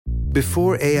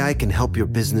Before AI can help your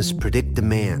business predict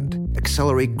demand,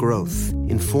 accelerate growth,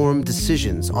 inform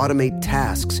decisions, automate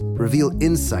tasks, reveal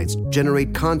insights,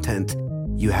 generate content,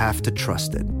 you have to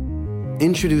trust it.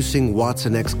 Introducing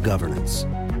watsonx Governance,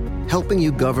 helping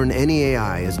you govern any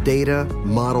AI as data,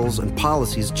 models, and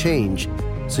policies change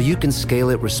so you can scale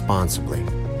it responsibly.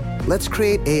 Let's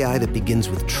create AI that begins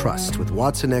with trust with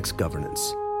watsonx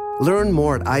Governance. Learn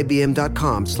more at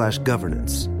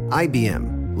ibm.com/governance.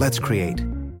 IBM, let's create.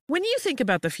 When you think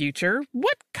about the future,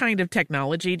 what kind of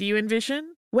technology do you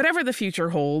envision? Whatever the future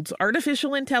holds,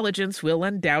 artificial intelligence will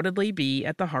undoubtedly be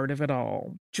at the heart of it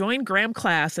all. Join Graham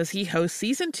Class as he hosts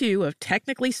Season 2 of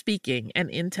Technically Speaking, an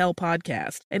Intel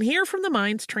podcast, and hear from the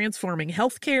minds transforming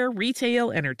healthcare,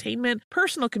 retail, entertainment,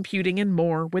 personal computing, and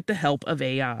more with the help of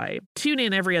AI. Tune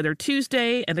in every other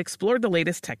Tuesday and explore the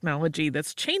latest technology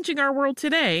that's changing our world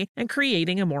today and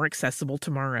creating a more accessible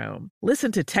tomorrow.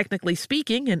 Listen to Technically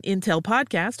Speaking, an Intel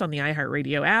podcast on the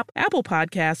iHeartRadio app, Apple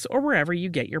Podcasts, or wherever you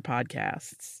get your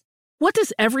podcasts. What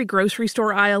does every grocery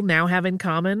store aisle now have in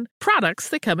common? Products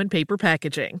that come in paper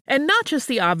packaging. And not just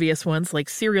the obvious ones like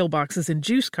cereal boxes and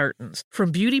juice cartons.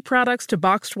 From beauty products to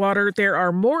boxed water, there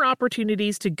are more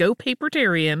opportunities to go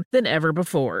papertarian than ever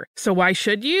before. So why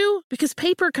should you? Because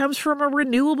paper comes from a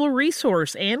renewable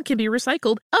resource and can be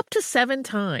recycled up to 7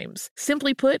 times.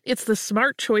 Simply put, it's the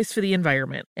smart choice for the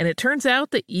environment. And it turns out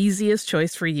the easiest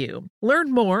choice for you. Learn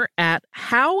more at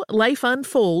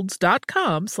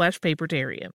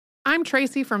howlifeunfolds.com/papertarian. I'm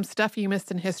Tracy from Stuff You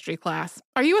Missed in History class.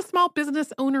 Are you a small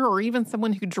business owner or even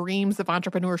someone who dreams of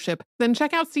entrepreneurship? Then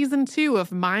check out Season 2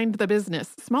 of Mind the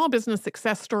Business, small business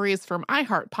success stories from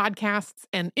iHeart Podcasts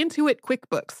and Intuit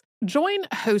QuickBooks. Join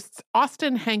hosts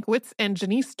Austin Hankwitz and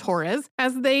Janice Torres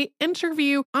as they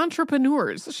interview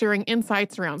entrepreneurs sharing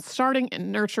insights around starting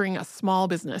and nurturing a small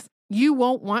business. You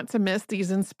won't want to miss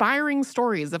these inspiring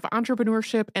stories of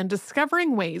entrepreneurship and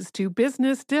discovering ways to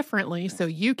business differently so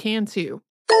you can too.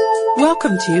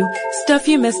 Welcome to Stuff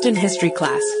You Missed in History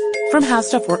class from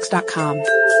HowStuffWorks.com.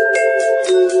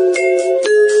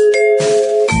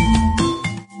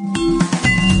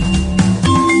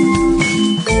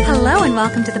 Hello and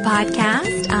welcome to the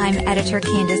podcast. I'm editor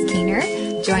Candace Keener,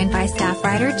 joined by staff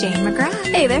writer Jane McGrath.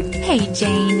 Hey there. Hey,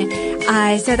 Jane.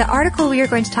 So the article we are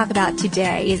going to talk about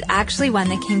today is actually one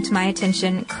that came to my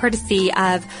attention courtesy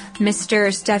of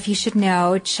Mr. Stuff You Should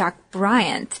Know, Chuck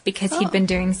Bryant, because he'd been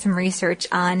doing some research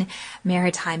on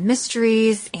maritime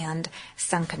mysteries and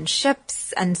sunken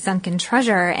ships and sunken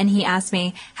treasure. And he asked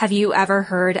me, have you ever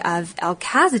heard of El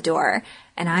Cazador?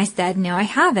 And I said, no, I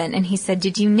haven't. And he said,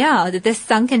 did you know that this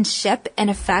sunken ship, in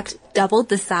effect, doubled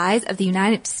the size of the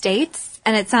United States?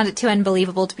 And it sounded too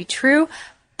unbelievable to be true,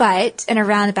 but in a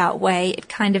roundabout way, it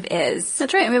kind of is.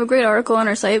 That's right. We have a great article on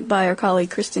our site by our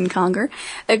colleague Kristen Conger.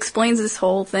 It explains this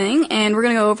whole thing, and we're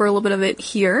going to go over a little bit of it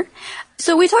here.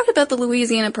 So we talked about the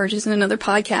Louisiana Purchase in another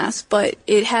podcast, but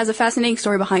it has a fascinating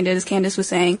story behind it, as Candace was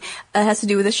saying. It has to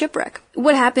do with a shipwreck.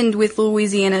 What happened with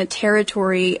Louisiana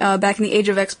territory back in the Age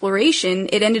of Exploration,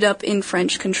 it ended up in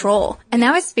French control. And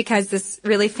that was because this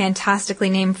really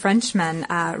fantastically named Frenchman,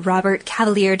 Robert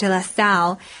Cavelier de La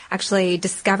Salle, actually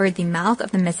discovered the mouth of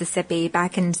the Mississippi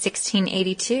back in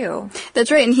 1682.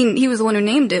 That's right, and he was the one who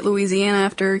named it Louisiana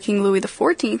after King Louis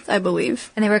XIV, I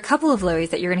believe. And there were a couple of Louis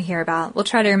that you're going to hear about. We'll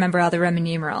try to remember all the Roman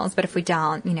numerals, but if we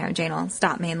don't, Jane will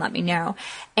stop me and let me know.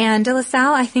 And de La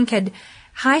Salle, I think, had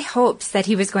high hopes that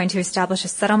he was going to establish a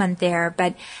settlement there,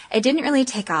 but it didn't really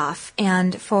take off,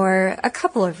 and for a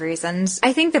couple of reasons.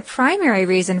 I think the primary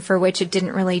reason for which it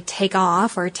didn't really take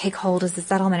off or take hold as a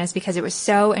settlement is because it was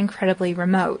so incredibly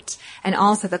remote, and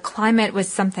also the climate was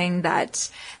something that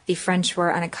the French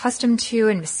were unaccustomed to,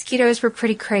 and mosquitoes were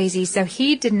pretty crazy, so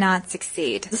he did not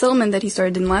succeed. The settlement that he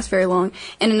started didn't last very long,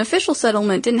 and an official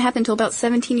settlement didn't happen until about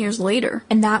 17 years later.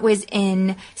 And that was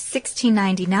in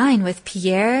 1699 with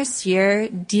Pierre Sieur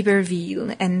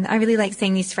d'Iberville. And I really like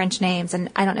saying these French names,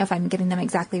 and I don't know if I'm getting them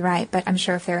exactly right, but I'm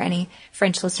sure if there are any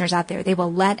French listeners out there, they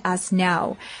will let us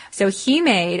know. So he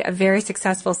made a very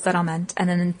successful settlement, and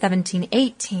then in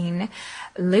 1718,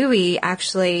 Louis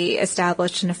actually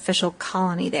established an official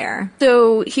colony there.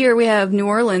 So here we have New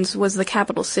Orleans was the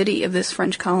capital city of this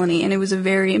French colony, and it was a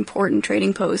very important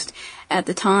trading post at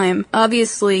the time.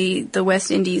 Obviously, the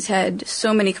West Indies had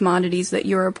so many commodities that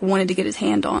Europe wanted to get its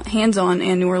hands on,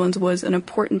 and New Orleans was an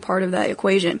important part of that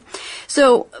equation.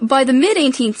 So by the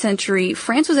mid-18th century,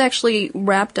 France was actually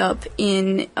wrapped up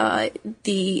in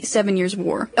the 7 Years'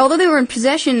 War. Although they were in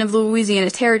possession of the Louisiana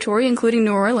Territory, including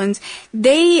New Orleans,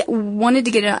 they wanted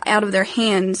to get it out of their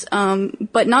hands,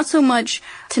 but not so much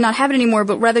to not have it anymore,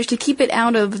 but rather to keep it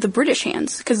out of the British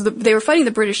hands, because they were fighting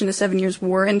the British in the 7 Years'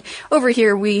 War. And over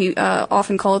here we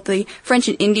often call it the French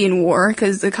and Indian War,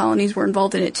 because the colonies were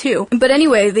involved in it too. But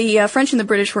anyway, the French and the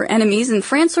British were enemies, and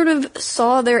France sort of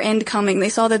saw their end coming. They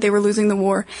saw that they were losing the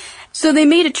war. So they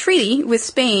made a treaty with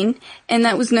Spain, and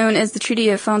that was known as the Treaty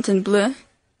of Fontainebleau,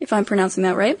 if I'm pronouncing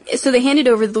that right. So they handed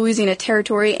over the Louisiana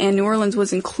Territory, and New Orleans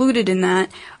was included in that,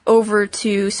 over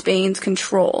to Spain's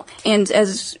control. And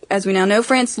as we now know,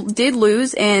 France did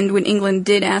lose, and when England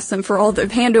did ask them for all the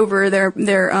hand over their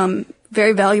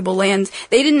very valuable lands,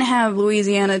 they didn't have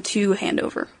Louisiana to hand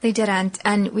over. They didn't.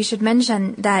 And we should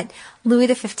mention that Louis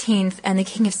XV and the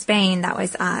King of Spain, that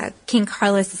was King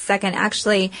Carlos II,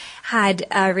 actually had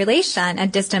a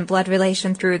distant blood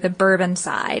relation through the Bourbon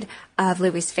side of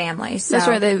Louis's family. So, that's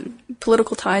right. The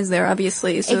political ties there,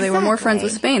 obviously. So They were more friends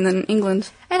with Spain than England.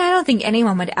 And I don't think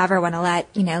anyone would ever want to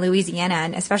let, Louisiana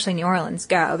and especially New Orleans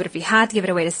go. But if you had to give it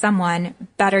away to someone,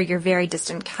 better your very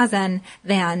distant cousin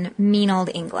than mean old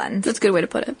England. That's a good way to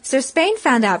put it. So Spain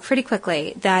found out pretty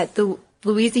quickly that the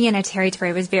Louisiana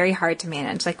Territory was very hard to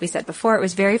manage. Like we said before, it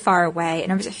was very far away,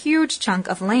 and it was a huge chunk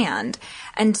of land.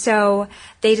 And so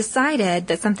they decided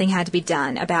that something had to be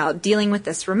done about dealing with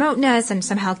this remoteness and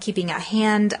somehow keeping a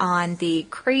hand on the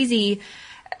crazy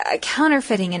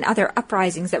counterfeiting and other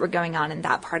uprisings that were going on in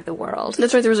that part of the world.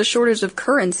 That's right. There was a shortage of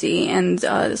currency, and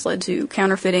this led to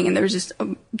counterfeiting, and there was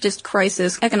just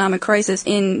economic crisis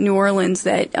in New Orleans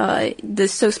that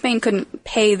so Spain couldn't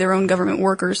pay their own government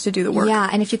workers to do the work. Yeah,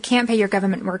 and if you can't pay your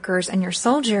government workers and your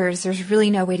soldiers, there's really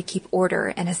no way to keep order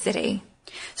in a city.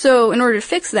 So in order to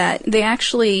fix that, they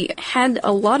actually had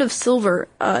a lot of silver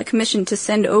commissioned to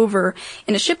send over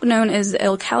in a ship known as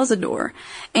El Cazador,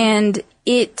 and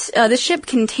this ship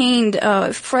contained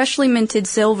freshly minted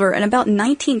silver and about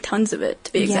 19 tons of it,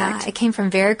 to be exact. Yeah, it came from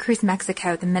Veracruz,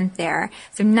 Mexico, the mint there.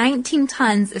 So 19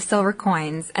 tons of silver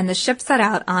coins, and the ship set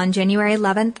out on January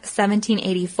 11th,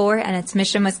 1784, and its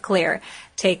mission was clear.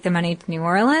 Take the money to New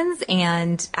Orleans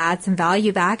and add some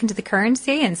value back into the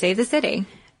currency and save the city.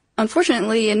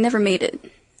 Unfortunately, it never made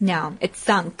it. No, it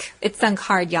sunk. It sunk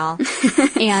hard, y'all.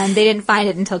 And they didn't find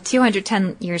it until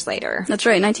 210 years later. That's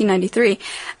right, 1993.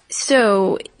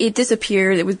 So it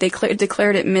disappeared. They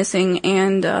declared it missing,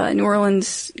 and New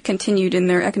Orleans continued in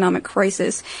their economic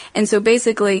crisis. And so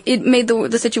basically, it made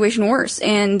the situation worse.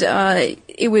 And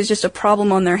it was just a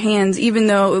problem on their hands. Even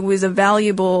though it was a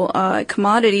valuable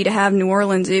commodity to have New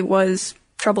Orleans, it was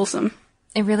troublesome.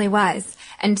 It really was.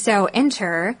 And so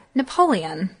enter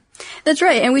Napoleon. That's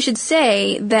right, and we should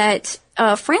say that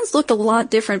France looked a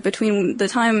lot different between the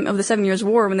time of the 7 Years'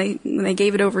 War when they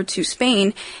gave it over to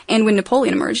Spain and when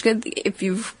Napoleon emerged. If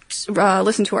you've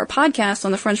listened to our podcast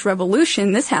on the French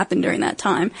Revolution, this happened during that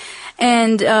time.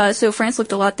 And so France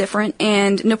looked a lot different,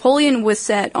 and Napoleon was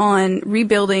set on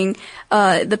rebuilding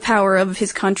the power of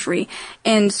his country.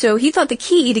 And so he thought the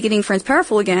key to getting France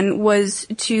powerful again was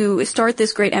to start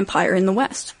this great empire in the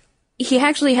West. He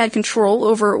actually had control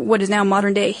over what is now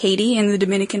modern-day Haiti and the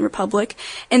Dominican Republic.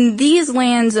 And these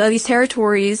lands, these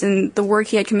territories, and the work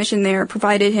he had commissioned there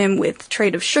provided him with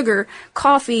trade of sugar,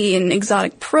 coffee, and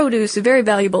exotic produce, very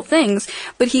valuable things.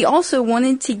 But he also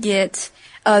wanted to get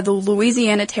the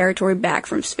Louisiana Territory back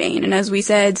from Spain. And as we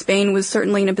said, Spain was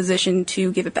certainly in a position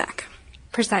to give it back.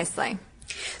 Precisely.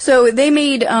 So they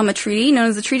made a treaty known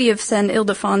as the Treaty of San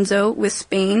Ildefonso with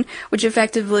Spain, which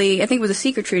effectively, I think, was a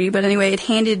secret treaty, but anyway, it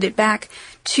handed it back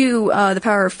to the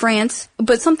power of France.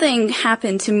 But something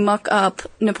happened to muck up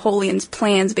Napoleon's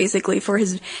plans, basically, for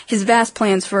his vast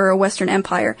plans for a Western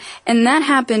empire. And that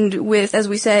happened with, as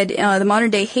we said, the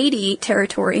modern-day Haiti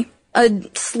territory. A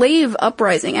slave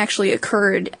uprising actually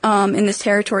occurred in this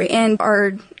territory, and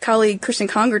our colleague Kristen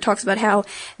Conger talks about how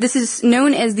this is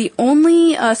known as the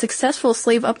only successful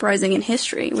slave uprising in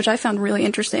history, which I found really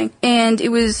interesting. And it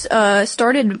was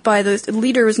started by the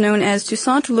leader was known as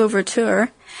Toussaint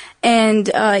Louverture, and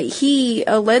he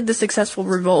led the successful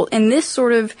revolt. And this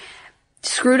sort of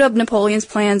screwed up Napoleon's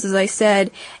plans, as I said.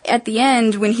 At the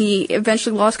end, when he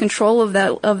eventually lost control of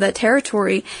that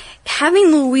territory,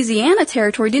 having the Louisiana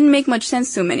Territory didn't make much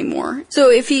sense to him anymore. So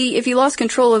if he lost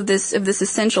control of this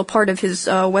essential part of his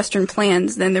Western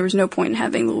plans, then there was no point in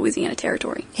having the Louisiana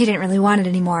Territory. He didn't really want it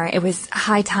anymore. It was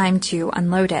high time to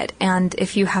unload it. And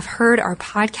if you have heard our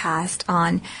podcast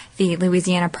on the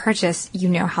Louisiana Purchase, you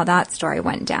know how that story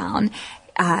went down.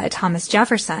 Thomas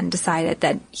Jefferson decided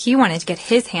that he wanted to get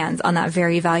his hands on that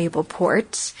very valuable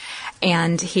port.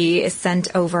 and he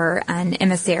sent over an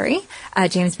emissary,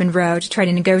 James Monroe, to try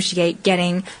to negotiate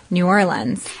getting New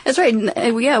Orleans. That's right.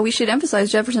 Yeah, we should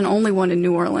emphasize Jefferson only wanted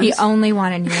New Orleans. He only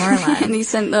wanted New Orleans. And he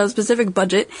sent a specific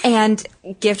budget. And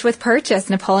gift with purchase,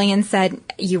 Napoleon said,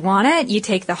 you want it? You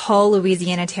take the whole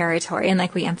Louisiana territory. And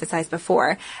like we emphasized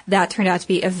before, that turned out to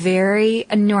be a very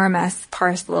enormous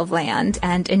parcel of land.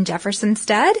 And in Jefferson's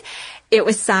stead, it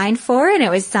was signed for, and it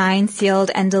was signed,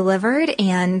 sealed, and delivered,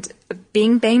 and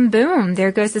bing, bang, boom,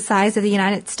 there goes the size of the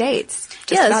United States.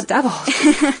 Just about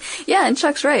doubled. Yeah, and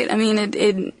Chuck's right. I mean,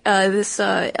 this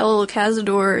El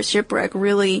Cazador shipwreck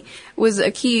really was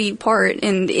a key part,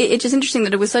 and it's just interesting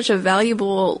that it was such a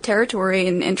valuable territory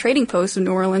and trading post of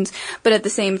New Orleans, but at the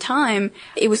same time,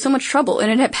 it was so much trouble,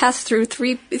 and it had passed through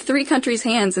three countries'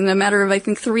 hands in a matter of, I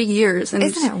think, 3 years. And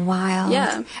isn't it wild?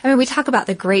 Yeah. I mean, we talk about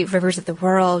the great rivers of the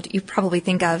world. You probably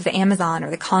think of the Amazon or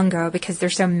the Congo because they're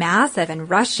so massive and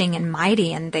rushing and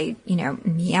mighty, and they,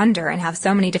 meander and have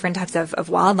so many different types of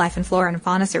wildlife and flora and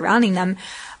fauna surrounding them.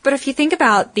 But if you think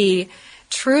about the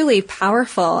truly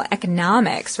powerful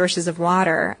economic sources of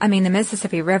water, I mean, the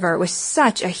Mississippi River was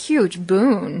such a huge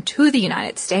boon to the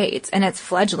United States in its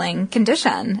fledgling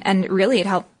condition. And really it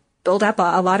helped build up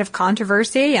a lot of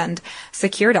controversy and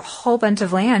secured a whole bunch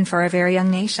of land for a very young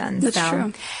nation. That's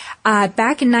true.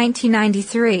 Back in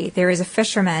 1993, there was a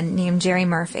fisherman named Jerry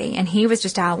Murphy, and he was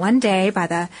just out one day by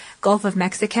the Gulf of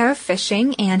Mexico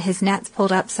fishing, and his nets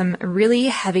pulled up some really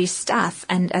heavy stuff.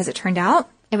 And as it turned out,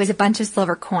 it was a bunch of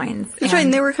silver coins. That's right,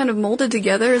 and they were kind of molded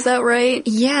together, is that right?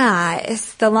 Yeah.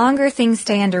 The longer things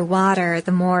stay underwater,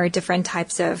 the more different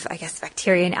types of,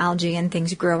 bacteria and algae and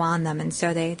things grow on them. And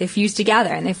so they fuse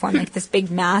together and they form like this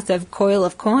big massive coil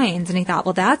of coins. And he thought,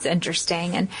 well, that's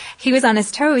interesting. And he was on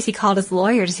his toes. He called his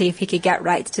lawyer to see if he could get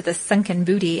rights to the sunken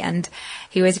booty. And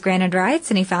he was granted rights,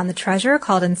 and he found the treasure,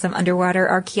 called in some underwater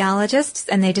archaeologists,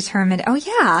 and they determined, oh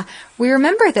yeah, we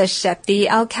remember this ship, the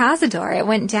El Cazador. It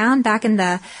went down back in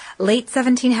the late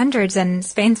 1700s, and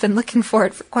Spain's been looking for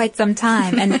it for quite some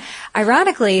time. And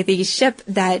ironically, the ship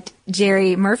that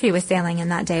Jerry Murphy was sailing in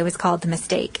that day was called the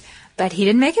Mistake. But he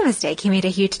didn't make a mistake. He made a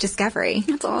huge discovery.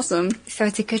 That's awesome. So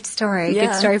it's a good story. Yeah.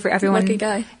 Good story for everyone. Lucky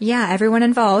guy. Yeah, everyone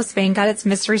involved. Spain got its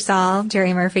mystery solved.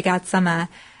 Jerry Murphy got some, a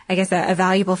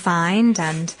valuable find,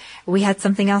 and we had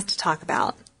something else to talk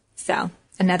about. So,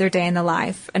 another day in the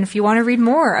life. And if you want to read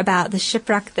more about the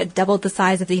shipwreck that doubled the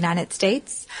size of the United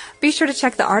States, be sure to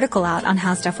check the article out on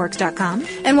howstuffworks.com.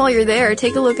 And while you're there,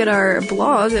 take a look at our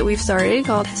blog that we've started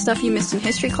called Stuff You Missed in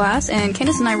History Class, and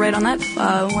Candace and I write on that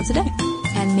once a day.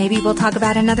 And maybe we'll talk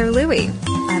about another Louis.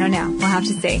 I don't know. We'll have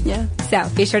to see. Yeah. So,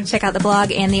 be sure to check out the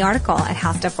blog and the article at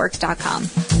howstuffworks.com.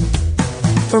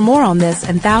 For more on this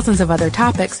and thousands of other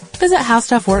topics, visit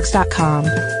howstuffworks.com.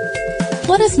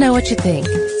 Let us know what you think.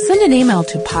 Send an email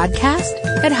to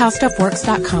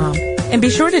podcast@howstuffworks.com. And be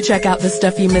sure to check out the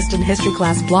Stuff You Missed in History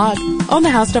Class blog on the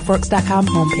howstuffworks.com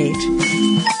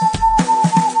homepage.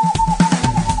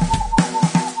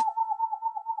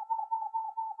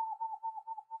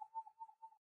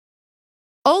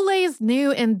 Olay's new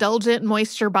Indulgent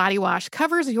Moisture Body Wash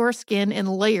covers your skin in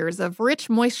layers of rich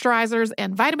moisturizers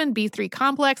and vitamin B3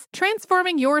 complex,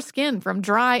 transforming your skin from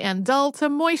dry and dull to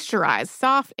moisturized,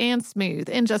 soft, and smooth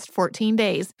in just 14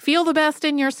 days. Feel the best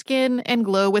in your skin and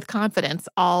glow with confidence,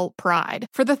 all pride.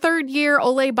 For the third year,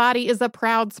 Olay Body is a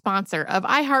proud sponsor of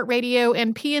iHeartRadio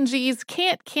and P&G's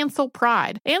Can't Cancel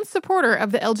Pride and supporter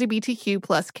of the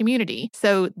LGBTQ+ community.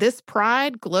 So this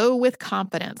pride, glow with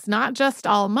confidence, not just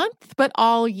all month, but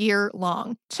all year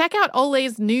long. Check out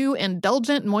Olay's new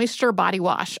Indulgent Moisture Body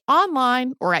Wash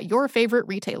online or at your favorite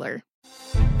retailer.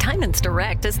 Diamonds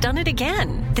Direct has done it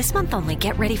again. This month only,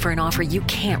 get ready for an offer you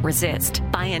can't resist.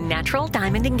 Buy a natural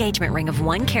diamond engagement ring of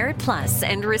 1 carat plus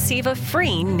and receive a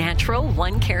free natural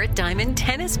 1 carat diamond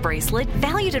tennis bracelet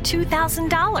valued at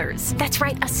 $2,000. That's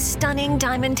right, a stunning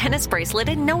diamond tennis bracelet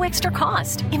at no extra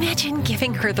cost. Imagine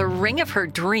giving her the ring of her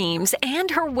dreams and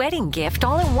her wedding gift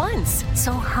all at once.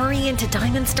 So hurry into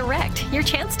Diamonds Direct. Your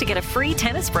chance to get a free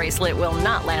tennis bracelet will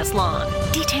not last long.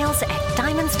 Details at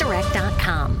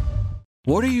diamondsdirect.com.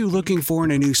 What are you looking for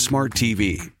in a new smart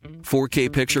TV?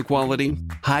 4K picture quality,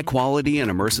 high quality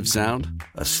and immersive sound,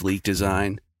 a sleek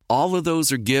design? All of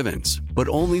those are givens, but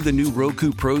only the new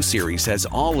Roku Pro Series has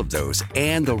all of those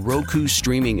and the Roku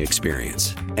streaming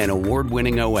experience, an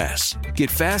award-winning OS. Get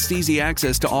fast, easy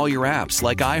access to all your apps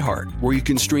like iHeart, where you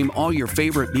can stream all your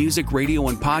favorite music, radio,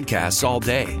 and podcasts all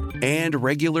day, and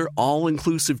regular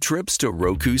all-inclusive trips to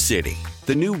Roku City.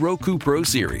 The new Roku Pro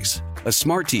Series. A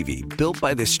smart TV built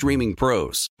by the streaming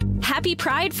pros. Happy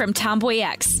Pride from Tomboy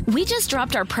X. We just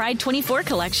dropped our Pride 24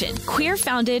 collection. Queer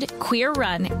founded, queer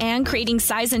run, and creating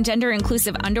size and gender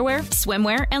inclusive underwear,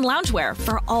 swimwear, and loungewear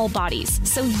for all bodies,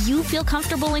 so you feel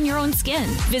comfortable in your own skin.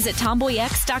 Visit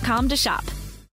tomboyx.com to shop.